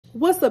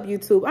What's up,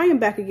 YouTube? I am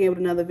back again with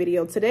another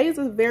video. Today is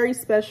a very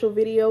special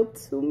video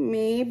to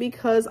me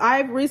because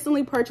I've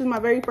recently purchased my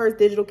very first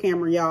digital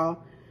camera, y'all.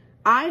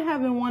 I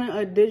have been wanting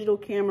a digital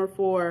camera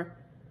for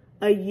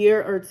a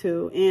year or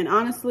two, and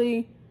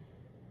honestly,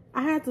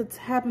 I had to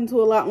tap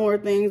into a lot more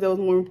things that was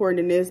more important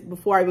than this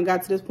before I even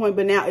got to this point,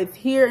 but now it's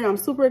here and I'm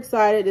super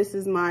excited. This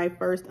is my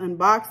first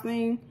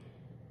unboxing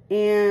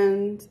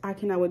and I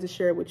cannot wait to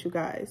share it with you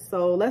guys.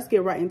 So let's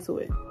get right into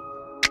it.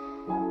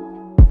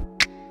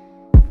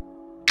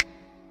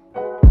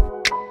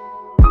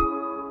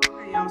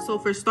 So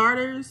for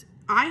starters,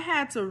 I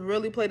had to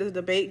really play this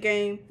debate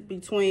game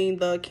between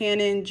the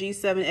Canon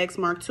G7X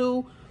Mark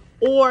II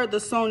or the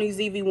Sony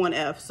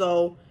Zv-1f.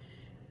 So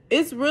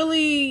it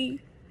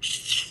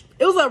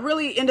was a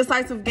really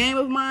indecisive game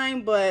of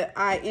mine, but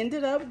I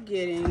ended up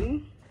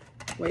getting,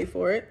 wait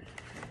for it,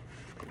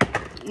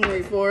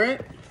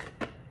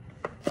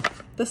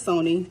 the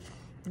Sony.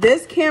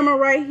 This camera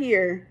right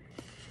here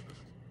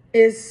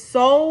is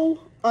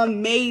so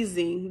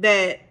amazing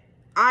that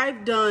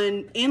I've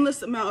done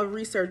endless amount of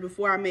research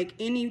before I make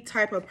any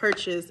type of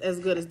purchase as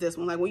good as this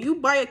one. Like when you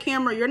buy a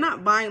camera, you're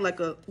not buying like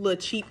a little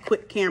cheap,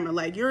 quick camera.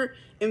 Like you're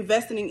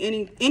investing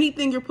in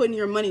anything you're putting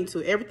your money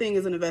to. Everything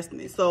is an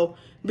investment. So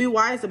be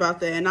wise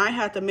about that. And I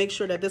had to make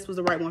sure that this was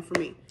the right one for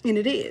me. And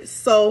it is.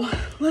 So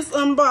let's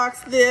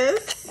unbox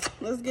this.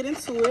 Let's get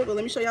into it. But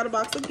let me show y'all the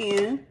box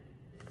again.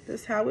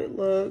 This is how it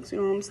looks. You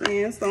know what I'm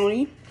saying?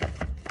 Sony.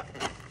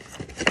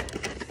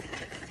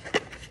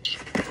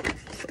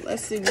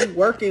 Let's see, we're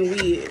working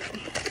with.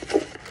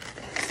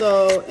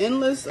 So,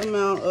 endless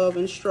amount of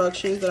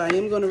instructions that I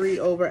am going to read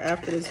over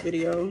after this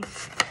video.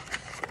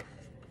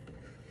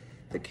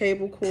 The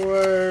cable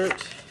cord,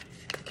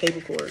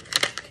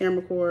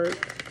 camera cord.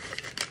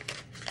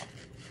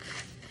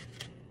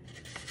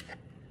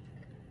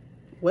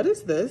 What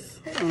is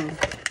this? Hold on.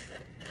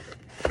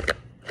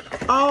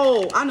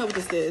 Oh, I know what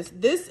this is.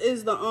 This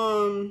is the,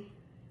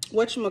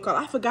 whatchamacallit.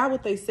 I forgot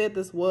what they said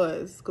this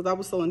was because I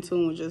was so in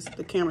tune with just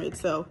the camera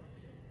itself.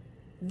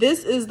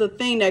 This is the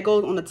thing that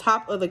goes on the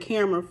top of the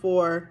camera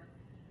for,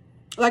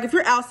 like if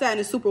you're outside and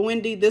it's super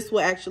windy, this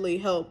will actually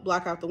help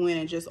block out the wind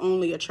and just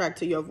only attract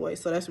to your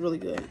voice. So that's really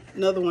good.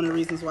 Another one of the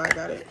reasons why I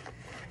got it.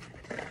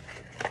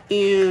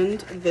 And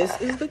this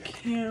is the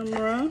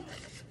camera.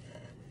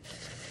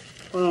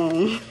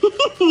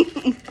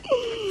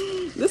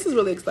 This is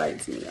really exciting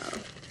to me, y'all.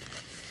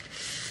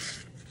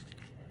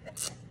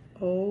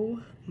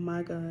 Oh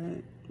my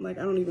God. Like,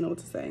 I don't even know what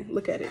to say.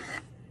 Look at it.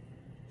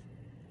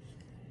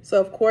 So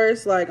of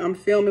course, like I'm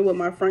filming with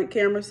my front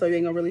camera, so you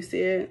ain't gonna really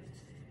see it.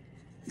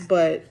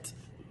 But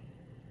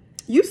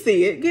you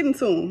see it. Get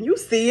into them. You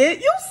see it.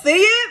 You see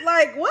it.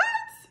 Like what?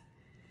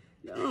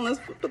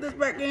 Let's put this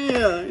back in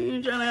here. You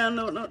ain't trying to have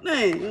no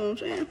thing. You know what I'm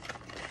saying?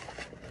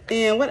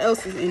 And what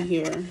else is in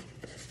here?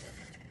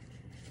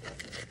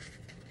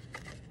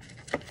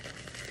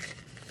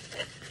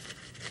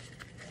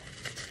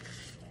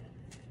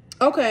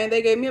 Okay,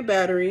 they gave me a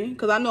battery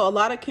because I know a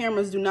lot of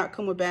cameras do not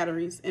come with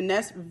batteries, and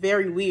that's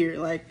very weird.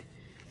 Like,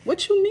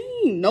 what you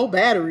mean, no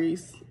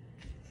batteries?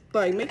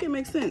 Like, make it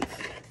make sense.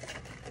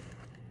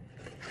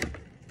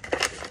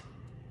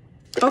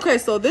 Okay,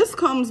 so this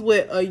comes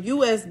with a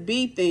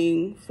USB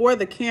thing for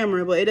the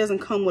camera, but it doesn't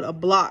come with a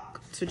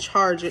block to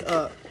charge it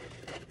up.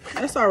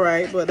 That's all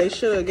right, but they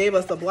should have gave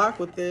us a block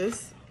with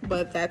this.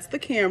 But that's the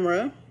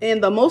camera.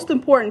 And the most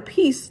important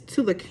piece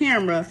to the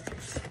camera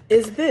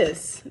is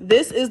this.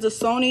 This is the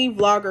Sony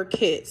Vlogger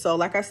kit. So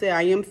like I said,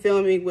 I am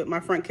filming with my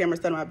front camera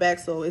instead of my back,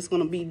 so it's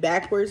gonna be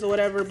backwards or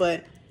whatever,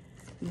 but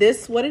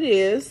this what it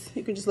is.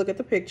 You can just look at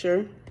the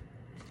picture.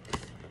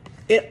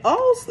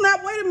 Oh snap,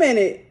 wait a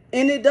minute.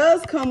 And it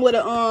does come with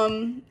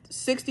a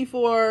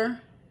 64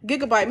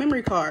 gigabyte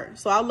memory card.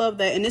 So I love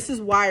that. And this is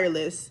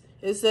wireless.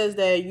 It says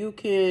that you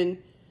can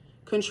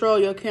control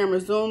your camera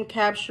zoom,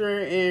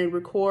 capture, and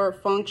record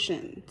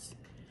functions.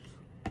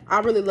 I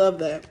really love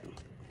that.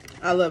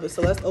 I love it.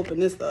 So let's open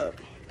this up.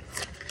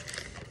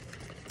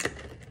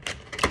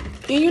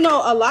 And you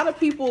know, a lot of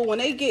people, when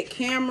they get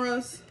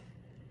cameras,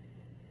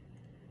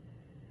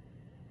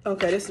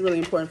 okay, this is really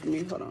important for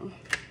me. Hold on.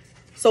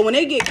 So when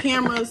they get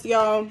cameras,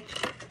 y'all,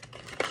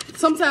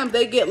 sometimes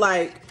they get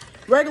like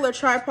regular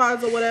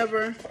tripods or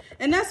whatever,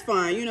 and that's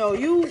fine. You know,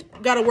 you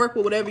got to work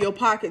with whatever your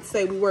pockets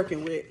say we're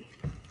working with.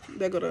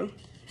 They're gonna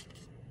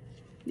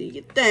do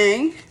your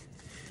thing,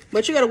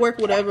 but you gotta work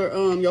whatever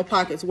your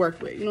pockets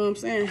work with. You know what I'm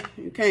saying?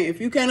 If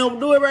you can't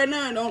overdo it right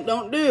now,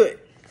 don't do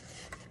it.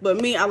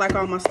 But me, I like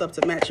all my stuff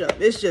to match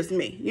up. It's just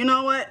me. You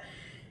know what?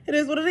 It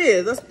is what it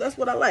is. That's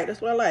what I like.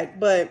 That's what I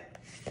like. But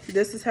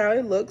this is how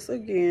it looks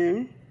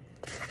again.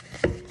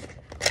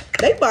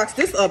 They boxed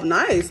this up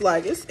nice.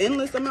 Like it's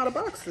endless amount of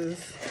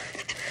boxes.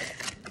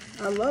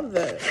 I love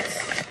that.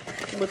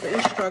 With the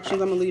instructions,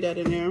 I'm gonna leave that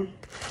in there.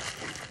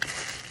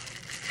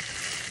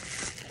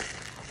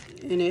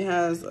 And it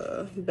has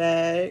a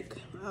bag.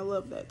 I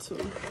love that too.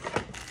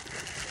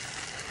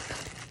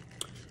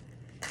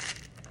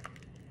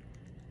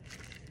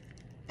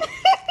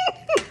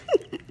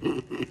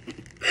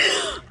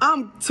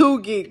 I'm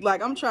too geek.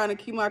 Like, I'm trying to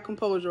keep my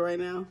composure right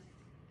now.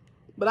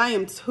 But I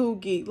am too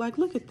geek. Like,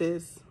 look at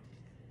this.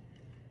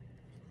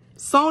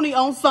 Sony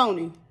on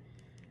Sony.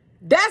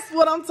 That's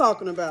what I'm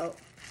talking about.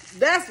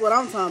 That's what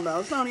I'm talking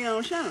about. Sony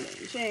on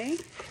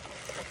Sony.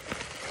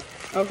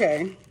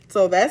 Okay,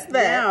 so that's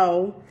that.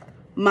 Now,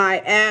 my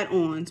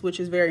add-ons, which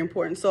is very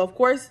important. So, of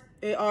course,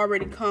 it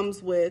already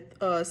comes with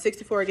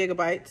 64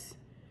 gigabytes.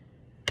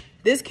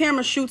 This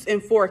camera shoots in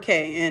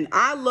 4K, and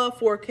I love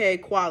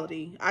 4K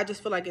quality. I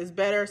just feel like it's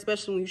better,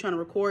 especially when you're trying to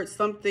record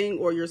something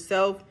or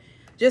yourself.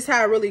 Just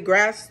how it really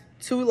grasps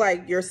to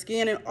like your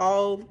skin and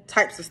all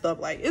types of stuff.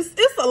 Like it's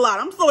a lot.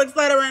 I'm so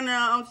excited right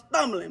now. I'm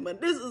stumbling,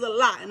 but this is a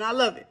lot, and I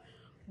love it.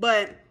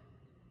 But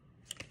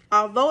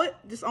although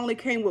this only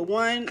came with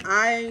one,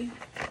 I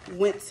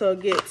went to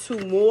get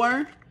 2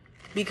 more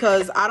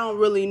because I don't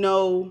really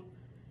know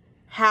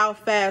how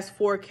fast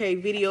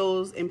 4K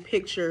videos and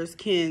pictures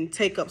can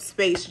take up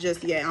space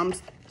just yet.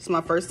 It's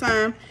my first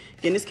time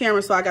getting this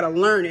camera, so I gotta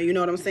learn it, you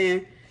know what I'm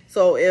saying?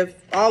 So if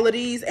all of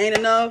these ain't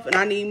enough and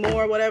I need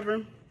more,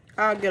 whatever,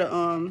 I'll get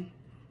a,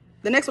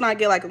 the next one I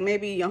get like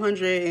maybe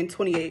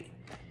 128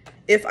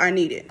 if I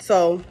need it.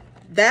 So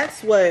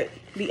that's what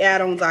the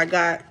add-ons I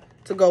got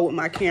to go with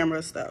my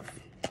camera stuff.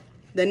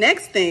 The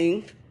next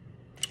thing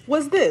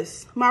was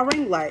this, my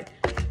ring light.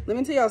 Let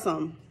me tell y'all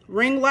something.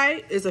 Ring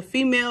light is a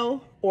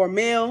female or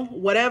male,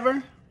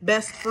 whatever,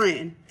 best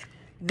friend.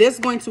 This is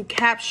going to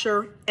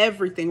capture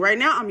everything. Right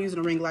now, I'm using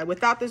a ring light.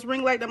 Without this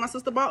ring light that my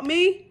sister bought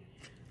me,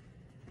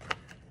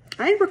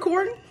 I ain't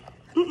recording.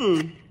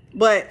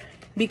 But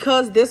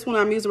because this one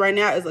I'm using right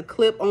now is a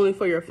clip only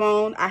for your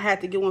phone, I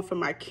had to get one for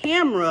my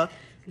camera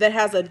that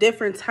has a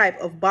different type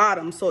of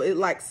bottom. So it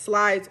like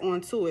slides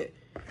onto it,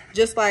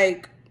 just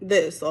like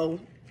this. So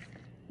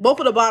both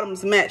of the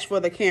bottoms match for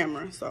the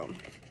camera. So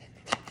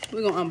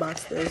we're gonna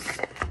unbox this.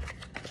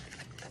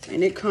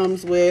 And it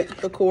comes with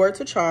the cord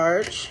to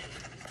charge.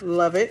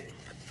 Love it.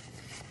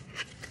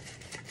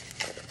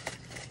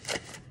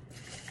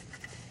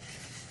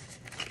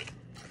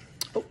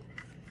 Oh,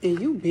 and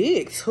you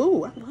big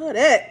too. I love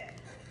that.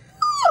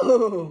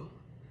 Ooh.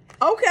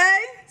 Okay,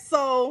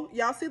 so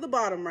y'all see the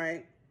bottom,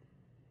 right?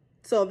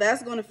 So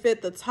that's gonna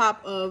fit the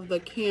top of the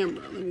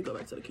camera. Let me go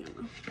back to the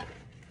camera.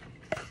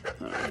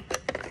 Hold on.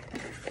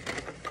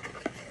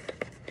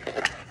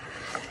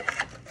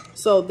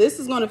 So this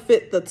is gonna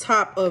fit the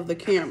top of the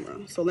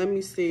camera. So let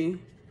me see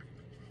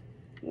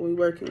what we're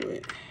working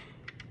with.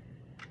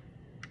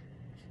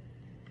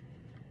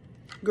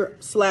 Girl,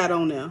 slide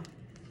on there.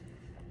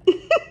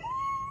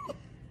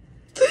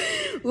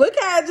 Look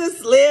how I just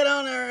slid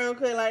on there real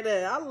quick like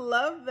that. I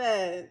love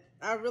that.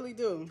 I really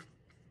do.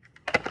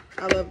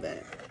 I love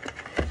that.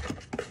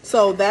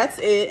 So that's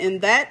it.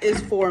 And that is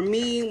for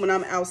me when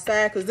I'm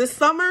outside. Because this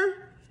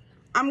summer,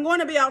 I'm going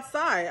to be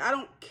outside. I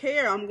don't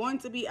care. I'm going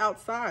to be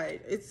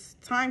outside. It's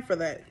time for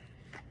that.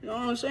 You know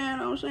what I'm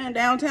saying? I'm saying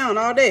downtown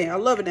all day. I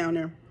love it down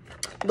there.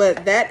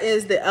 But that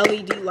is the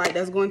LED light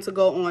that's going to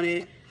go on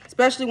it,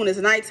 especially when it's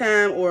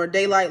nighttime or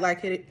daylight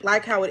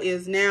like how it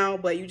is now.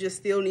 But you just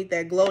still need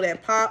that glow,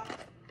 that pop.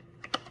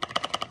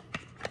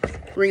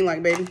 Ring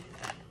light, baby.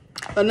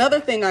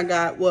 Another thing I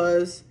got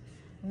was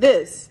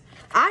this.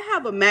 I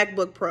have a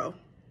MacBook Pro.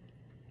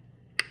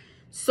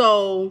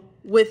 So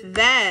with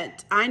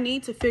that, I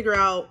had to figure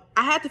out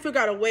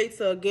a way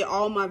to get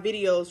all my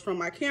videos from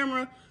my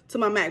camera to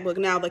my MacBook.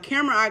 Now, the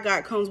camera I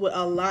got comes with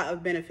a lot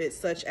of benefits,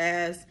 such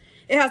as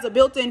it has a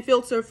built-in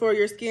filter for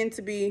your skin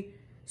to be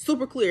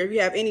super clear. If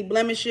you have any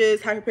blemishes,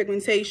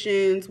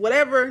 hyperpigmentations,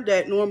 whatever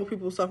that normal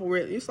people suffer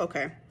with, it's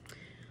okay.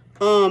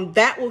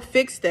 That will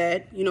fix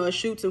that. You know, it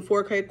shoots in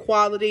 4K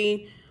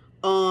quality.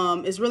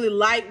 It's really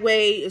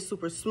lightweight, it's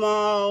super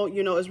small,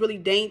 you know, it's really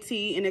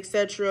dainty and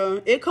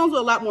etc. It comes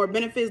with a lot more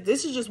benefits.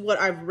 This is just what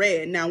I've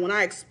read. Now, when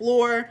I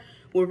explore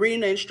with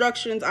reading the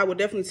instructions, I will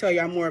definitely tell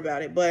y'all more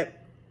about it. But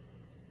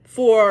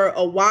for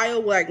a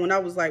while, like when I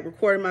was like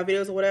recording my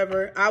videos or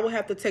whatever, I would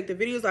have to take the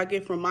videos I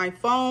get from my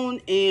phone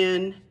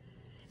and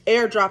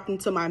airdrop them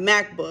to my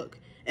MacBook.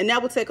 And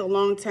that would take a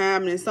long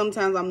time. And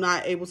sometimes I'm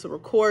not able to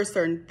record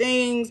certain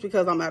things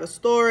because I'm out of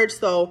storage.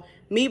 So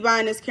me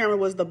buying this camera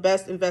was the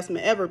best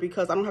investment ever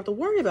because I don't have to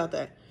worry about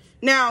that.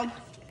 Now,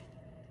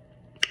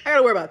 I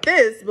gotta worry about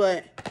this,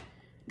 but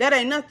that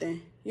ain't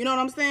nothing. You know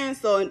what I'm saying?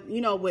 So,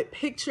 you know, with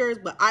pictures,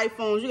 but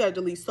iPhones, you gotta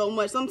delete so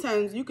much.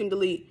 Sometimes you can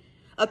delete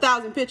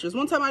 1,000 pictures.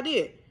 One time I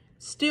did.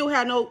 Still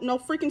had no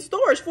freaking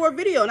storage for a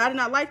video, and I did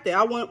not like that.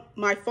 I want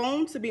my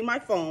phone to be my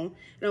phone,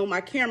 and I want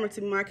my camera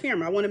to be my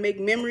camera. I want to make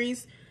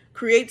memories,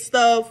 create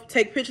stuff,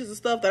 take pictures of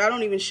stuff that I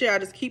don't even share. I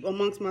just keep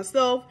amongst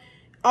myself.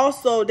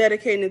 Also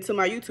dedicating it to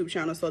my YouTube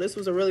channel. So this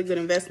was a really good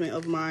investment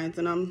of mine,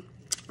 and I'm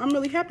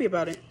really happy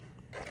about it.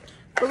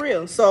 For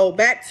real. So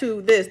back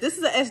to this. This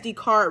is an SD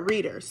card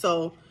reader.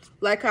 So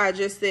like I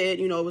just said,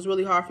 you know, it was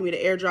really hard for me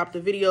to airdrop the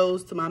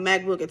videos to my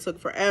MacBook. It took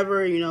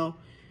forever, you know,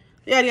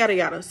 yada, yada,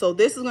 yada. So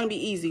this is going to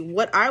be easy.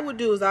 What I would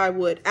do is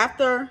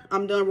after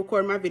I'm done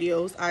recording my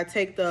videos, I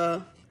take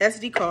the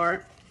SD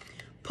card,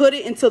 put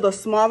it into the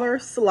smaller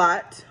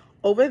slot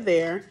over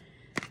there.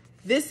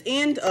 This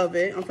end of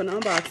it, I'm going to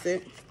unbox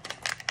it.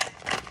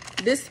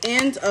 this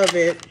end of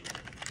it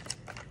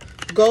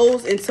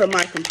goes into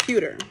my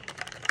computer.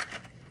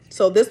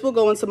 So this will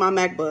go into my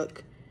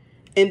MacBook,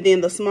 and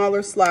then the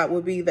smaller slot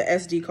will be the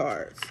SD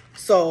cards.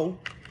 So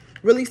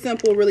really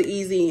simple, really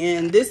easy.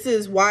 And this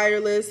is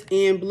wireless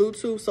and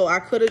Bluetooth, so I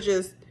could have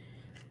just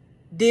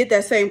did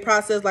that same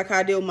process like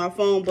I did with my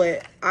phone,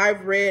 but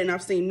I've read and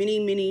I've seen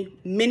many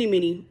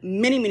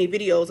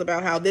videos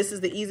about how this is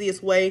the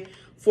easiest way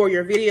for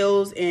your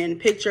videos and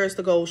pictures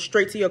to go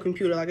straight to your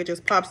computer. Like, it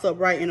just pops up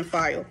right in a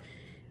file.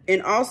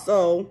 And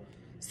also,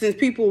 since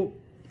people,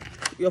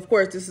 of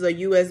course, this is a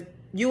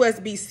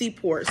USB-C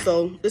port,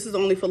 so this is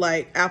only for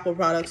like Apple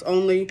products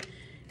only.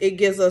 It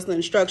gives us the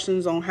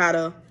instructions on how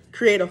to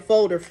create a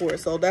folder for it.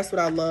 So that's what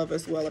I love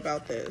as well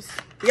about this.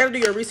 You got to do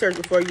your research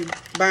before you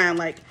buying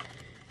like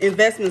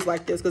investments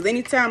like this, because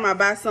anytime I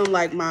buy something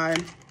like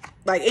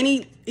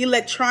any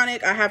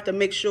electronic, I have to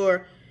make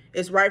sure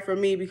it's right for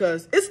me,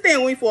 because it's staying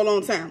with me for a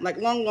long time, like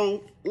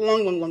long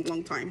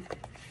time.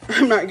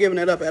 I'm not giving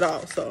it up at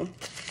all. So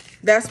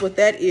that's what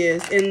that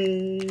is.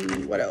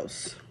 And what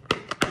else?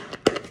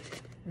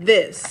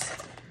 This,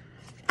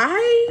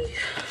 I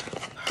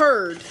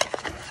heard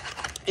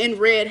and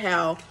read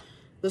how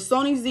the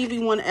Sony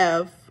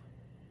Zv-1f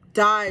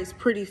dies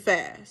pretty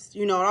fast.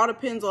 You know, it all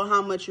depends on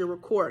how much you're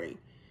recording.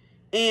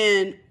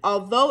 And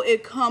although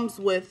it comes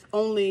with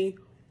only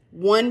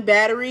one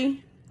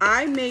battery,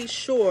 I made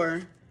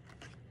sure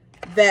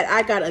that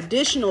I got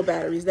additional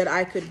batteries that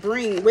I could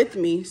bring with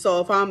me.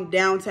 So if I'm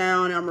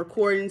downtown and I'm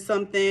recording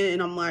something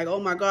and I'm like, oh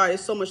my God,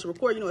 it's so much to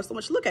record, you know, it's so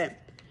much to look at.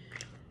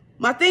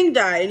 My thing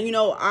died, and you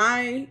know,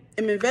 I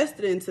am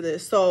invested into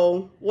this.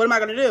 So what am I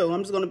gonna do?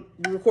 I'm just gonna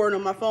be recording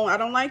on my phone. I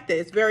don't like that.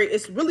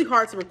 It's really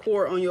hard to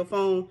record on your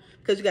phone,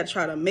 because you gotta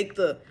try to make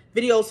the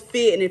videos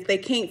fit, and if they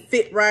can't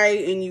fit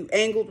right and you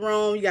angled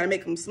wrong, you gotta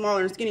make them smaller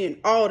and skinny and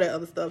all that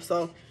other stuff.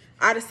 So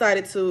I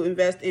decided to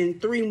invest in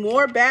 3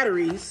 more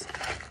batteries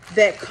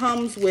that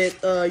comes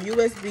with a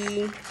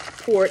USB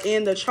port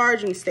and the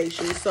charging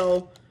station.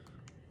 So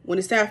when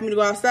it's time for me to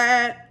go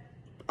outside,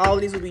 all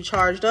of these will be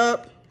charged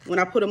up. When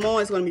I put them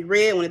on, it's going to be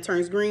red. When it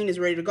turns green, it's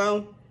ready to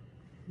go.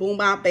 Boom,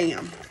 bam,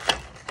 bam.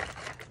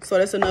 So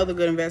that's another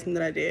good investment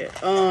that I did.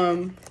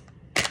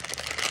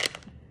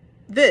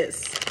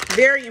 This,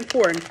 very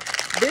important.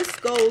 This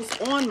goes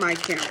on my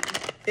camera.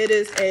 It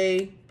is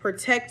a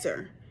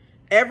protector.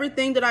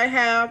 Everything that I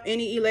have,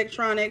 any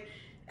electronic,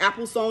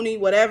 Apple, Sony,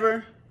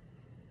 whatever,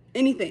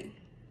 anything,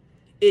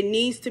 it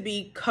needs to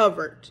be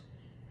covered.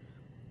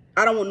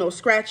 I don't want no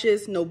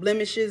scratches, no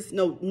blemishes,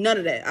 none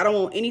of that. I don't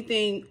want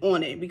anything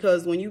on it,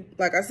 because when you,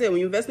 like I said, when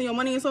you invest in your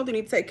money in something,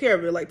 you need to take care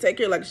of it. Like, take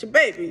care like it's your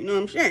baby, you know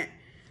what I'm saying?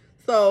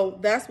 So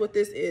that's what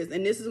this is,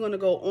 and this is going to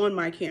go on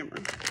my camera.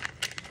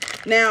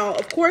 Now,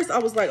 of course, I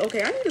was like,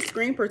 okay, I need a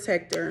screen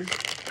protector.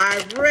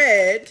 I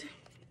read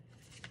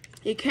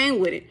it came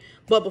with it,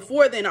 but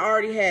before then, I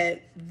already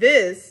had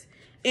this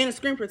and a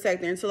screen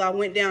protector until I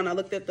went down. I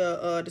looked at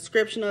the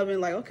description of it,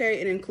 like, okay,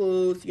 it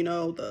includes, you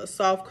know, the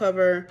soft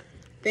cover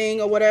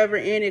thing or whatever,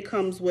 and it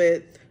comes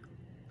with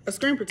a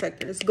screen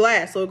protector. It's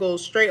glass, so it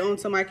goes straight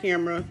onto my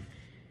camera.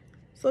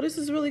 So this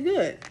is really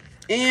good.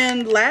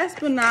 And last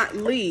but not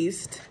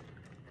least,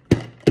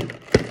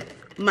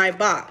 my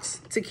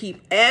box to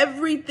keep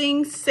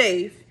everything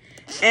safe,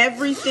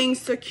 everything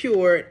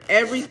secured,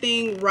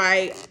 everything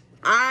right.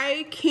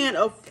 I can't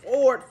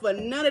afford for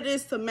none of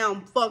this to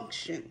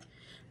malfunction.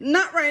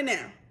 Not right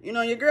now. You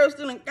know, your girl's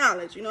still in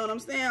college. You know what I'm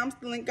saying? I'm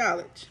still in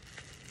college.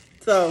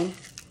 So,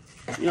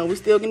 you know, we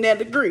still getting that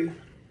degree.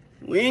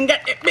 We ain't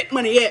got that big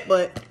money yet,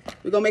 but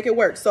we're going to make it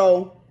work.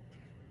 So,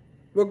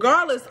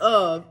 regardless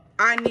of,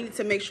 I need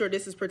to make sure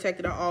this is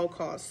protected at all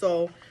costs.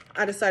 So,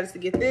 I decided to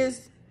get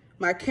this.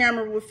 My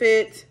camera will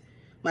fit.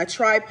 My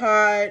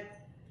tripod.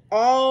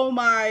 All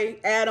my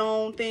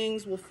add-on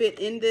things will fit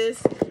in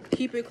this.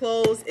 Keep it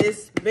closed.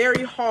 It's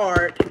very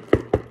hard.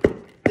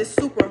 It's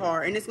super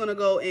hard. And it's going to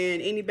go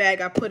in any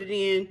bag I put it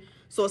in.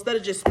 So instead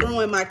of just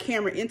throwing my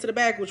camera into the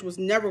bag, which was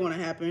never going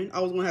to happen, I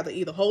was going to have to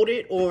either hold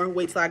it or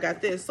wait till I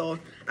got this. So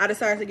I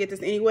decided to get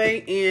this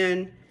anyway.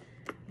 And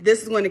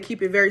this is going to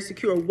keep it very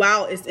secure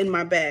while it's in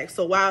my bag.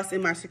 So while it's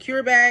in my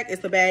secure bag,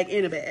 it's a bag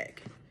in a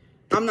bag.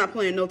 I'm not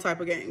playing no type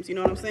of games. You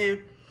know what I'm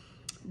saying?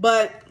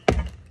 But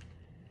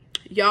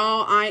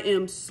y'all, I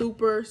am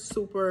super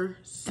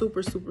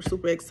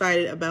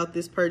excited about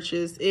this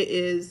purchase. It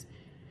is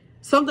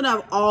something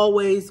I've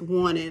always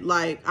wanted.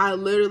 Like, I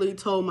literally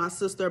told my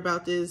sister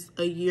about this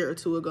a year or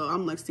two ago.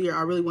 I'm like, Sierra,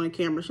 I really want a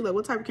camera. She's like,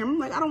 what type of camera? I'm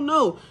like, I don't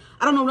know.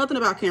 I don't know nothing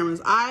about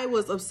cameras. I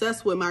was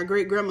obsessed with my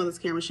great-grandmother's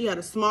camera. She had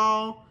a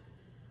small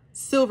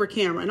silver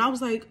camera. And I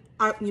was like,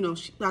 I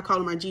call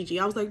her my Gigi.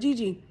 I was like,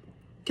 Gigi,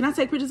 can I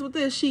take pictures with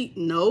this?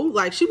 No.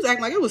 Like, she was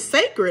acting like it was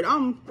sacred.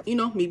 You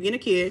know, me being a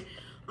kid.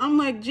 I'm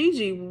like,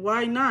 Gigi,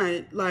 why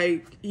not?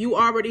 Like, you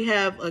already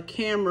have a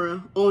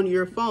camera on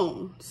your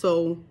phone.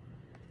 So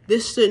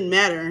this shouldn't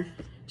matter.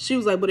 She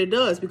was like, but it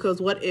does,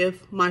 because what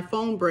if my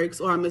phone breaks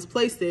or I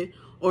misplaced it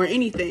or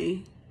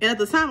anything? And at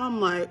the time,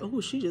 I'm like,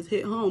 oh, she just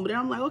hit home. But then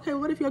I'm like, okay,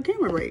 what if your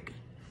camera break?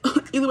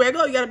 Either way I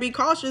go, you got to be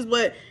cautious.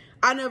 But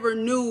I never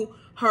knew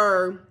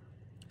her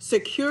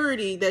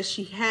security that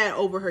she had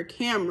over her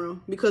camera,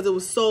 because it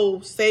was so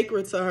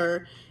sacred to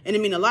her and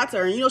it mean a lot to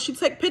her. And, you know, she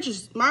take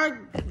pictures. My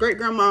great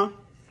grandma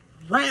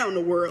around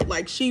the world,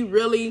 like, she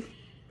really,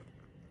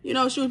 you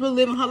know, she was really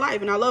living her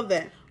life, and I love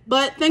that.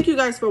 But thank you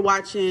guys for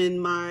watching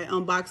my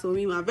unboxing with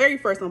me, my very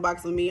first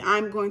unboxing with me.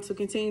 I'm going to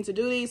continue to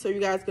do these so you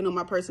guys can know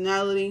my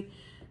personality,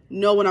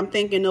 know what I'm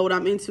thinking, know what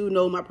I'm into,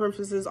 know what my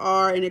preferences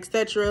are, and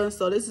etc.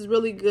 So this is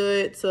really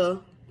good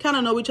to kind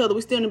of know each other.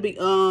 We're still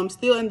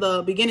in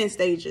the beginning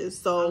stages.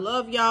 So I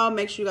love y'all.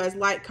 Make sure you guys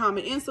like,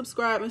 comment, and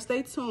subscribe, and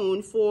stay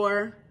tuned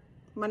for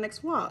my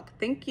next vlog.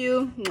 Thank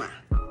you.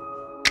 Mwah.